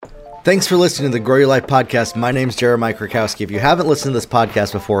Thanks for listening to the Grow Your Life podcast. My name's Jeremiah Krakowski. If you haven't listened to this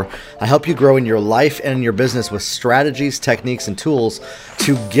podcast before, I help you grow in your life and in your business with strategies, techniques, and tools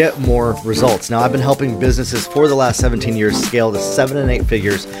to get more results. Now, I've been helping businesses for the last 17 years scale to 7 and 8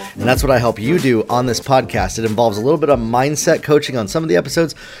 figures, and that's what I help you do on this podcast. It involves a little bit of mindset coaching on some of the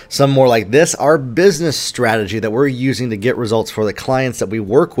episodes, some more like this, our business strategy that we're using to get results for the clients that we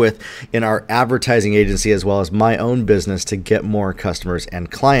work with in our advertising agency, as well as my own business to get more customers and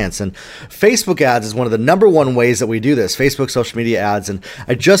clients. And Facebook ads is one of the number one ways that we do this, Facebook social media ads. And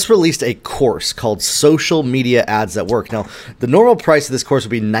I just released a course called Social Media Ads That Work. Now, the normal price of this course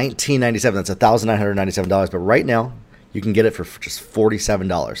would be $19.97. That's $1,997. But right now, you can get it for just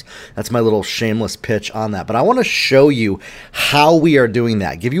 $47. That's my little shameless pitch on that. But I want to show you how we are doing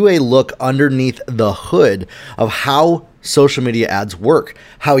that, give you a look underneath the hood of how social media ads work,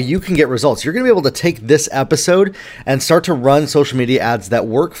 how you can get results. You're going to be able to take this episode and start to run social media ads that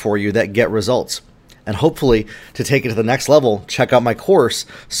work for you, that get results. And hopefully to take it to the next level, check out my course,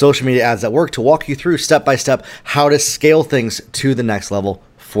 Social Media Ads That Work, to walk you through step by step how to scale things to the next level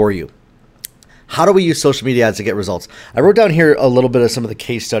for you. How do we use social media ads to get results? I wrote down here a little bit of some of the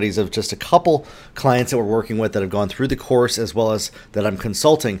case studies of just a couple clients that we're working with that have gone through the course, as well as that I'm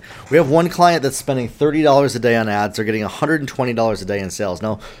consulting. We have one client that's spending $30 a day on ads. They're getting $120 a day in sales.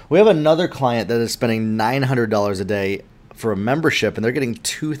 Now, we have another client that is spending $900 a day for a membership, and they're getting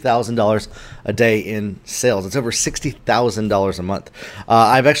 $2,000 a day in sales. It's over $60,000 a month.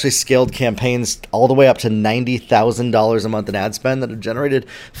 I've actually scaled campaigns all the way up to $90,000 a month in ad spend that have generated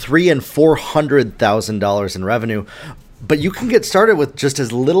 $300,000 and $400,000 in revenue. But you can get started with just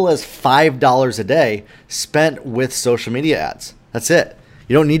as little as $5 a day spent with social media ads. That's it.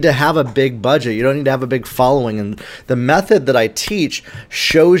 You don't need to have a big budget. You don't need to have a big following. And the method that I teach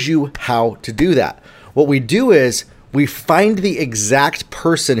shows you how to do that. What we do is we find the exact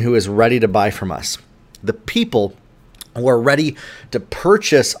person who is ready to buy from us, the people who are ready to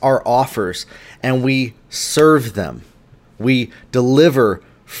purchase our offers, and we serve them. We deliver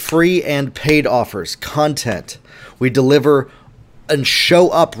free and paid offers, content. We deliver and show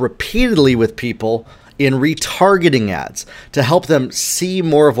up repeatedly with people in retargeting ads to help them see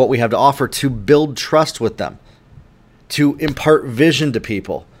more of what we have to offer, to build trust with them, to impart vision to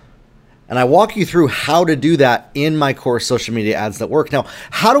people. And I walk you through how to do that in my course, Social Media Ads That Work. Now,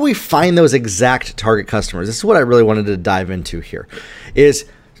 how do we find those exact target customers? This is what I really wanted to dive into here, is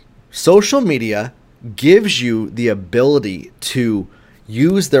social media gives you the ability to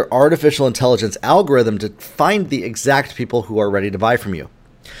use their artificial intelligence algorithm to find the exact people who are ready to buy from you.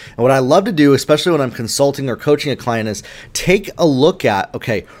 And what I love to do, especially when I'm consulting or coaching a client, is take a look at,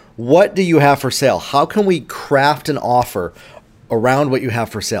 okay, what do you have for sale? How can we craft an offer around what you have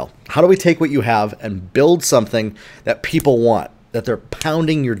for sale? How do we take what you have and build something that people want, that they're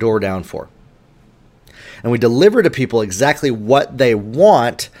pounding your door down for? And we deliver to people exactly what they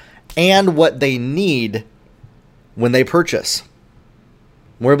want and what they need when they purchase.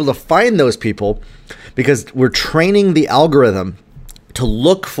 We're able to find those people because we're training the algorithm to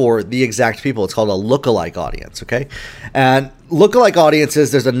look for the exact people. It's called a lookalike audience, okay? And lookalike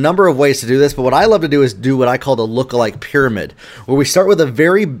audiences, there's a number of ways to do this, but what I love to do is do what I call the lookalike pyramid, where we start with a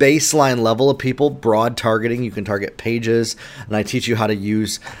very baseline level of people, broad targeting. You can target pages, and I teach you how to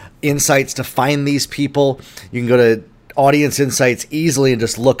use insights to find these people. You can go to Audience Insights easily and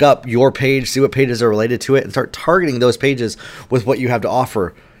just look up your page, see what pages are related to it, and start targeting those pages with what you have to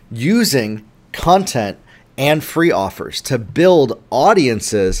offer using content and free offers to build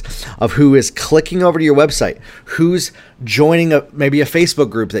audiences of who is clicking over to your website, who's joining maybe a Facebook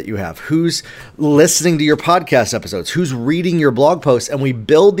group that you have, who's listening to your podcast episodes, who's reading your blog posts. And we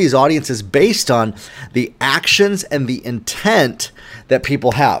build these audiences based on the actions and the intent that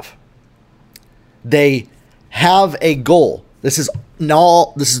people have. They have a goal. This is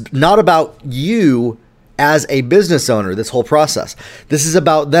not about you as a business owner, this whole process. This is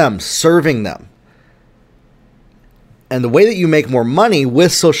about them, serving them. And the way that you make more money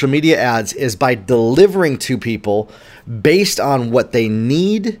with social media ads is by delivering to people based on what they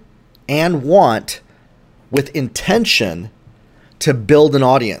need and want, with intention to build an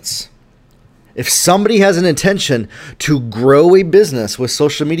audience. If somebody has an intention to grow a business with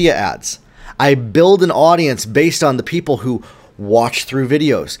social media ads, I build an audience based on the people who watch through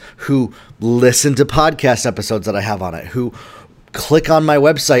videos, who listen to podcast episodes that I have on it, who click on my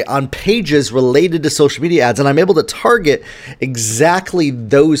website on pages related to social media ads, and I'm able to target exactly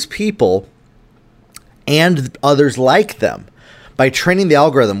those people and others like them. By training the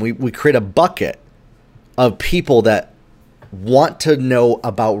algorithm, we create a bucket of people that want to know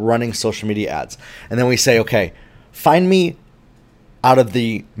about running social media ads. And then we say, okay, find me out of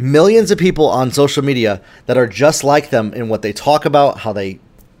the millions of people on social media that are just like them in what they talk about, how they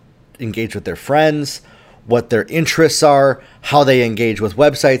engage with their friends, what their interests are, how they engage with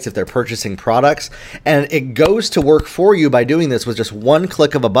websites if they're purchasing products. And it goes to work for you by doing this with just one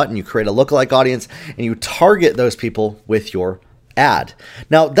click of a button. You create a lookalike audience and you target those people with your ad.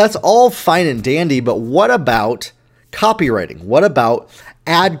 Now, that's all fine and dandy, but what about copywriting? What about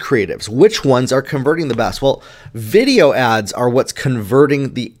ad creatives? Which ones are converting the best? Well, video ads are what's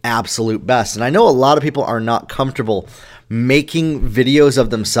converting the absolute best. And I know a lot of people are not comfortable making videos of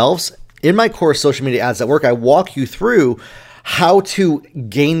themselves. In my course, Social Media Ads That Work, I walk you through how to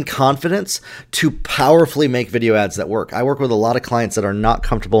gain confidence to powerfully make video ads that work. I work with a lot of clients that are not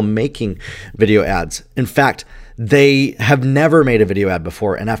comfortable making video ads. In fact, they have never made a video ad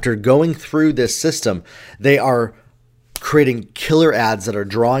before. And after going through this system, they are creating killer ads that are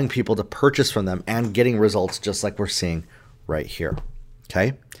drawing people to purchase from them and getting results just like we're seeing right here.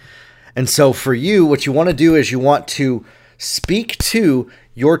 Okay. And so for you, what you want to do is you want to speak to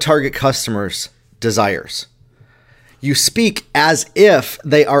your target customers' desires. You speak as if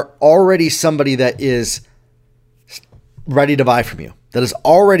they are already somebody that is ready to buy from you, that is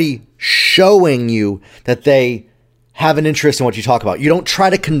already showing you that they have an interest in what you talk about. You don't try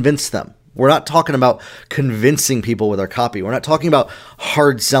to convince them. We're not talking about convincing people with our copy. We're not talking about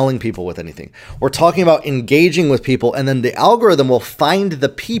hard selling people with anything. We're talking about engaging with people, and then the algorithm will find the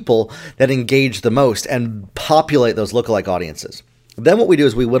people that engage the most and populate those lookalike audiences. Then what we do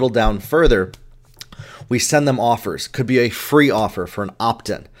is we whittle down further. We send them offers. Could be a free offer for an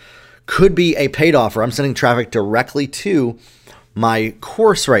opt-in. Could be a paid offer. I'm sending traffic directly to my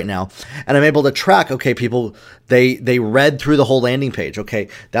course right now, and I'm able to track, okay, people, they read through the whole landing page. Okay,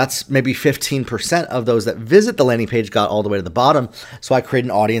 that's maybe 15% of those that visit the landing page got all the way to the bottom. So I create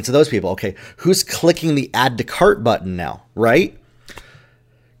an audience of those people. Okay, who's clicking the add to cart button now, right?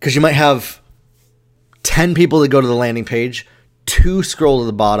 Because you might have 10 people that go to the landing page, 2 scroll to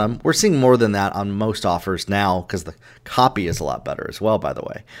the bottom. We're seeing more than that on most offers now because the copy is a lot better as well, by the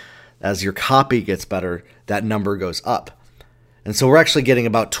way. As your copy gets better, that number goes up. And so we're actually getting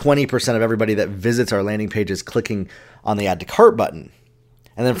about 20% of everybody that visits our landing pages clicking on the add to cart button.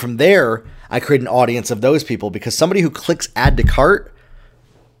 And then from there, I create an audience of those people because somebody who clicks add to cart,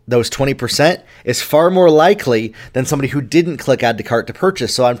 those 20%, is far more likely than somebody who didn't click add to cart to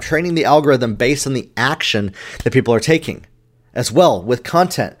purchase. So I'm training the algorithm based on the action that people are taking. As well with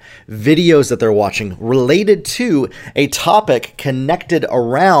content, videos that they're watching related to a topic connected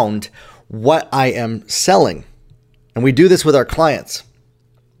around what I am selling. And we do this with our clients.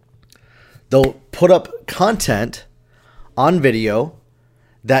 They'll put up content on video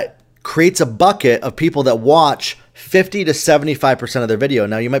that creates a bucket of people that watch 50 to 75% of their video.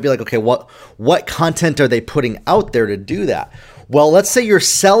 Now you might be like, okay, what content are they putting out there to do that? Well, let's say you're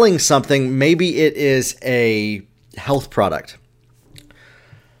selling something. Maybe it is a health product.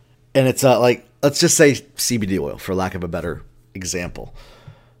 And it's let's just say CBD oil for lack of a better example.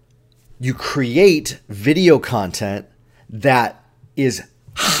 You create video content that is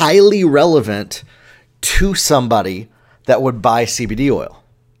highly relevant to somebody that would buy CBD oil.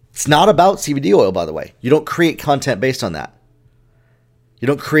 It's not about CBD oil, by the way. You don't create content based on that. You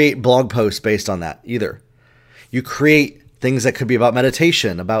don't create blog posts based on that either. You create things that could be about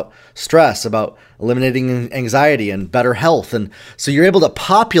meditation, about stress, about eliminating anxiety and better health. And so you're able to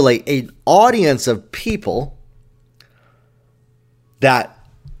populate an audience of people that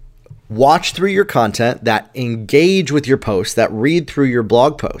watch through your content, that engage with your posts, that read through your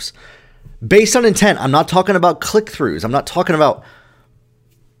blog posts based on intent. I'm not talking about click-throughs. I'm not talking about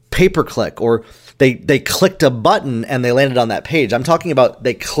pay-per-click or they clicked a button and they landed on that page. I'm talking about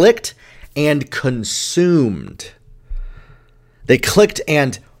they clicked and consumed. They clicked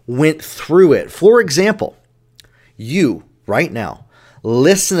and went through it. For example, you right now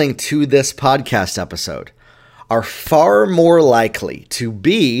listening to this podcast episode are far more likely to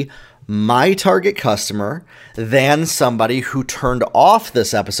be my target customer than somebody who turned off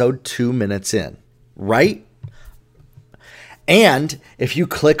this episode 2 minutes in, right? And if you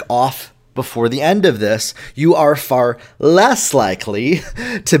click off before the end of this, you are far less likely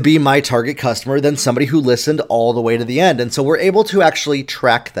to be my target customer than somebody who listened all the way to the end. And so we're able to actually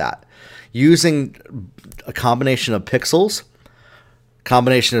track that using a combination of pixels,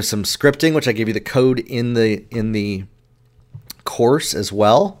 combination of some scripting, which I give you the code in the course as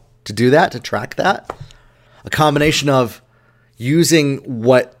well to do that, to track that. A combination of using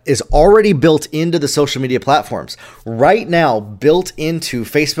what is already built into the social media platforms. Right now, built into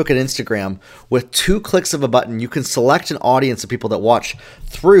Facebook and Instagram, with 2 clicks of a button, you can select an audience of people that watch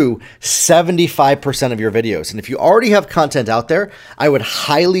through 75% of your videos. And if you already have content out there, I would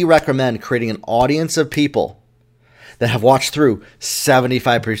highly recommend creating an audience of people that have watched through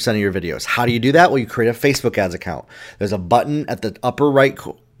 75% of your videos. How do you do that? Well, you create a Facebook ads account. There's a button at the upper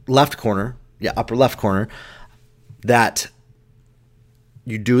left corner that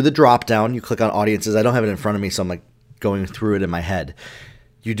you do the drop down, you click on audiences. I don't have it in front of me, so I'm like going through it in my head.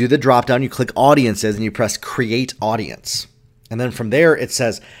 You do the drop down, you click audiences, and you press create audience. And then from there, it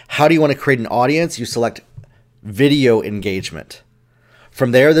says, how do you want to create an audience? You select video engagement.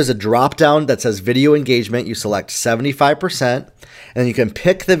 From there, there's a drop down that says video engagement. You select 75%, and then you can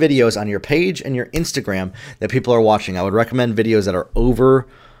pick the videos on your page and your Instagram that people are watching. I would recommend videos that are over a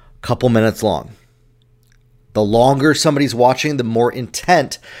couple minutes long. The longer somebody's watching, the more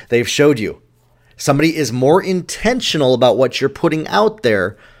intent they've showed you. Somebody is more intentional about what you're putting out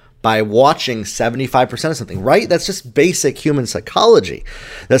there by watching 75% of something, right? That's just basic human psychology.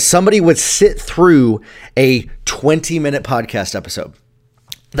 That somebody would sit through a 20-minute podcast episode.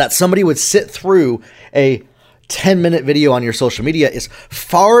 That somebody would sit through a 10-minute video on your social media is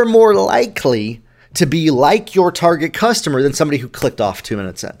far more likely to be like your target customer than somebody who clicked off 2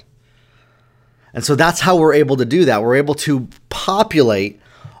 minutes in. And so that's how we're able to do that. We're able to populate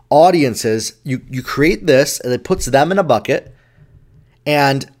audiences. You create this, and it puts them in a bucket.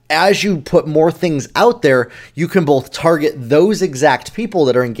 And as you put more things out there, you can both target those exact people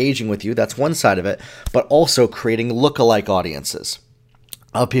that are engaging with you. That's one side of it, but also creating lookalike audiences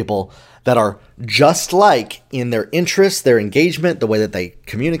of people that are just like in their interests, their engagement, the way that they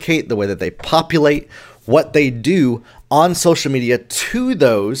communicate, the way that they populate, what they do on social media to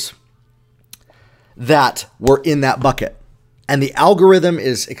those that were in that bucket. And the algorithm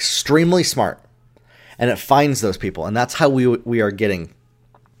is extremely smart, and it finds those people. And that's how we are getting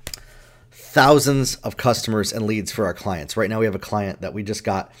thousands of customers and leads for our clients. Right now we have a client that we just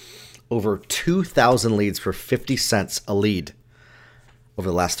got over 2,000 leads for 50 cents a lead over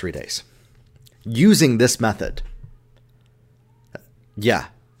the last 3 days using this method. Yeah,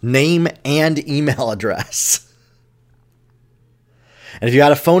 name and email address. And if you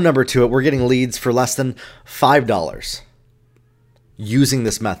add a phone number to it, we're getting leads for less than $5 using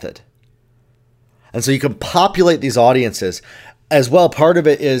this method. And so you can populate these audiences as well. Part of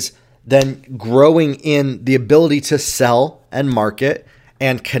it is then growing in the ability to sell and market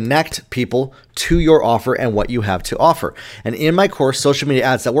and connect people to your offer and what you have to offer. And in my course, Social Media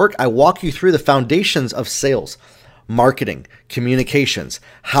Ads That Work, I walk you through the foundations of sales, marketing, communications,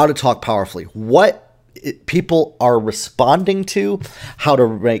 how to talk powerfully, what people are responding to, how to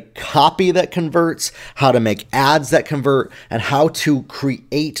make copy that converts, how to make ads that convert, and how to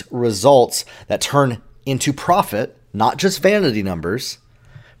create results that turn into profit, not just vanity numbers.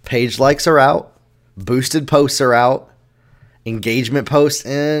 Page likes are out, boosted posts are out, engagement posts,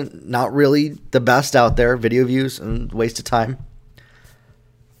 and not really the best out there, video views and waste of time.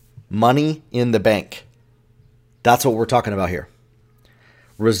 Money in the bank. That's what we're talking about here.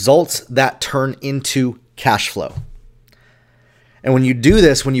 Results that turn into cash flow. And when you do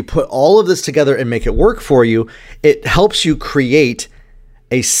this, when you put all of this together and make it work for you, it helps you create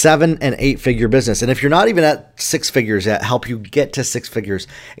a 7 and 8 figure business. And if you're not even at 6 figures yet, help you get to 6 figures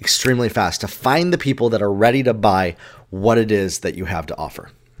extremely fast to find the people that are ready to buy what it is that you have to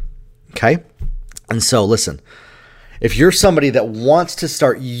offer. Okay? And so listen, if you're somebody that wants to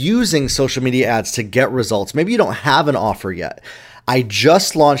start using social media ads to get results, maybe you don't have an offer yet. I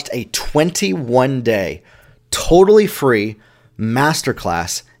just launched a 21-day, totally free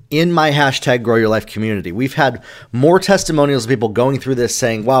masterclass in my hashtag Grow Your Life community. We've had more testimonials of people going through this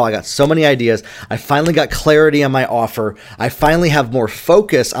saying, wow, I got so many ideas. I finally got clarity on my offer. I finally have more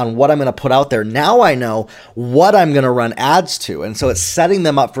focus on what I'm going to put out there. Now I know what I'm going to run ads to. And so it's setting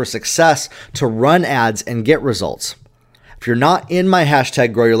them up for success to run ads and get results. If you're not in my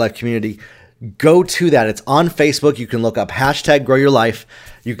hashtag Grow Your Life community, go to that. It's on Facebook. You can look up hashtag Grow Your Life.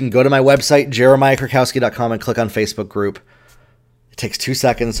 You can go to my website, jeremiahkrakowski.com, and click on Facebook group. It takes 2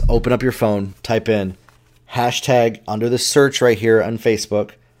 seconds. Open up your phone, type in hashtag under the search right here on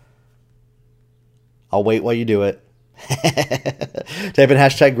Facebook. I'll wait while you do it. Type in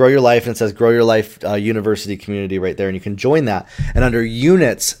hashtag Grow Your Life, and it says Grow Your Life University Community right there, and you can join that. And under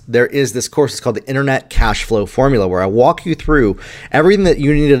units, there is this course. It's called the Internet Cash Flow Formula, where I walk you through everything that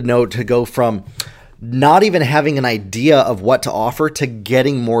you need to know to go from not even having an idea of what to offer to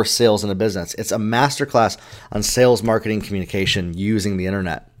getting more sales in a business. It's a masterclass on sales, marketing, communication using the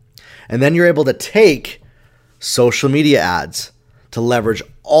internet. And then you're able to take social media ads, to leverage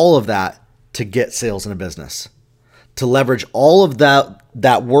all of that to get sales in a business, to leverage all of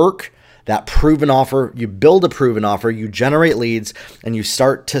that work, that proven offer. You build a proven offer, you generate leads, and you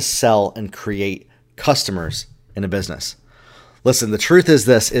start to sell and create customers in a business. Listen, the truth is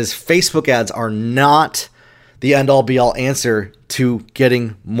Facebook ads are not the end-all be-all answer to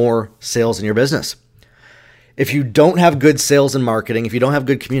getting more sales in your business. If you don't have good sales and marketing, if you don't have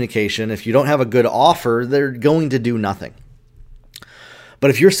good communication, if you don't have a good offer, they're going to do nothing. But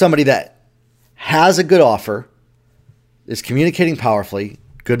if you're somebody that has a good offer, is communicating powerfully,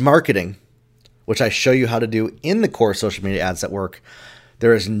 good marketing, which I show you how to do in the course Social Media Ads at Work,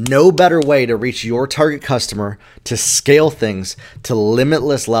 there is no better way to reach your target customer, to scale things to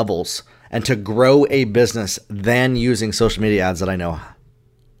limitless levels, and to grow a business than using social media ads that I know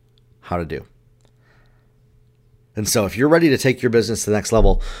how to do. And so if you're ready to take your business to the next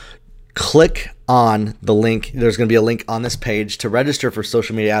level, click on the link. There's going to be a link on this page to register for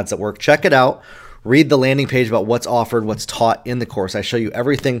Social Media Ads at Work. Check it out. Read the landing page about what's offered, what's taught in the course. I show you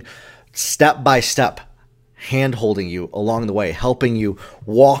everything step by step, hand-holding you along the way, helping you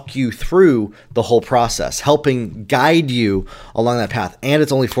walk you through the whole process, helping guide you along that path. And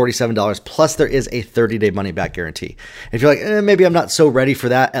it's only $47, plus there is a 30-day money-back guarantee. If you're like, maybe I'm not so ready for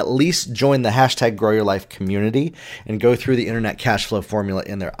that, at least join the hashtag Grow Your Life community and go through the internet cash flow formula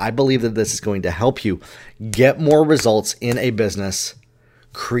in there. I believe that this is going to help you get more results in a business,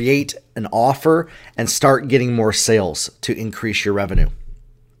 create an offer, and start getting more sales to increase your revenue.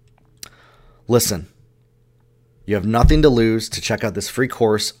 Listen, you have nothing to lose to check out this free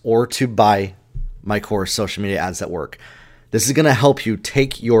course or to buy my course, Social Media Ads at Work. This is going to help you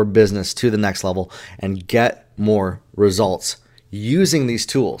take your business to the next level and get more results using these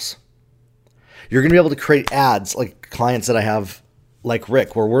tools. You're going to be able to create ads like clients that I have, like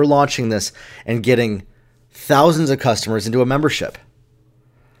Rick, where we're launching this and getting thousands of customers into a membership.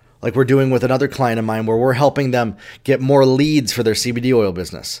 Like we're doing with another client of mine where we're helping them get more leads for their CBD oil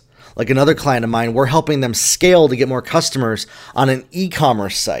business. Like another client of mine, we're helping them scale to get more customers on an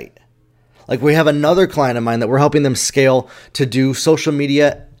e-commerce site. Like we have another client of mine that we're helping them scale to do social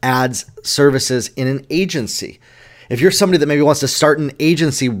media ads services in an agency. If you're somebody that maybe wants to start an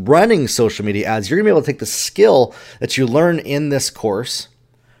agency running social media ads, you're going to be able to take the skill that you learn in this course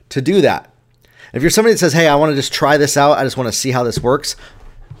to do that. If you're somebody that says, hey, I want to just try this out, I just want to see how this works,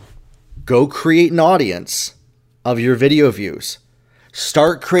 go create an audience of your video views.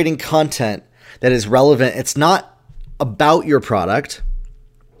 Start creating content that is relevant. It's not about your product.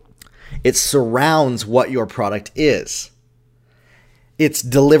 It surrounds what your product is. It's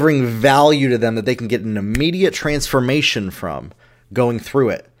delivering value to them that they can get an immediate transformation from going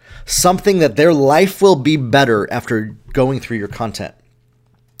through it. Something that their life will be better after going through your content.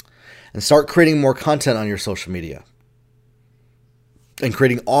 And start creating more content on your social media. And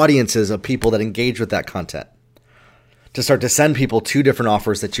creating audiences of people that engage with that content. To start to send people to different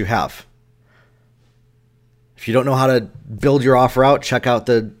offers that you have. If you don't know how to build your offer out, check out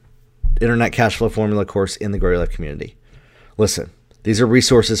the Internet Cash Flow Formula course in the Grow Your Life community. Listen, these are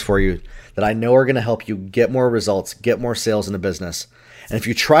resources for you that I know are going to help you get more results, get more sales in a business. And if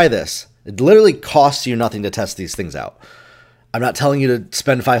you try this, it literally costs you nothing to test these things out. I'm not telling you to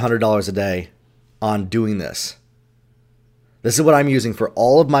spend $500 a day on doing this. This is what I'm using for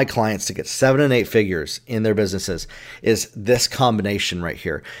all of my clients to get 7 and 8 figures in their businesses, is this combination right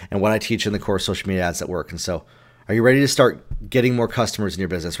here and what I teach in the course Social Media Ads at Work. And so are you ready to start getting more customers in your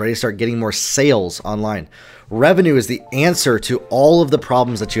business? Ready to start getting more sales online? Revenue is the answer to all of the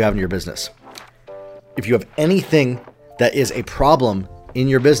problems that you have in your business. If you have anything that is a problem in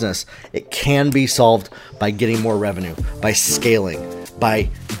your business, it can be solved by getting more revenue, by scaling, by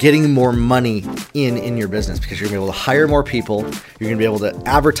getting more money in your business, because you're going to be able to hire more people. You're going to be able to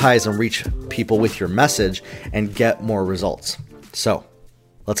advertise and reach people with your message and get more results. So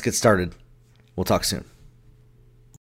let's get started. We'll talk soon.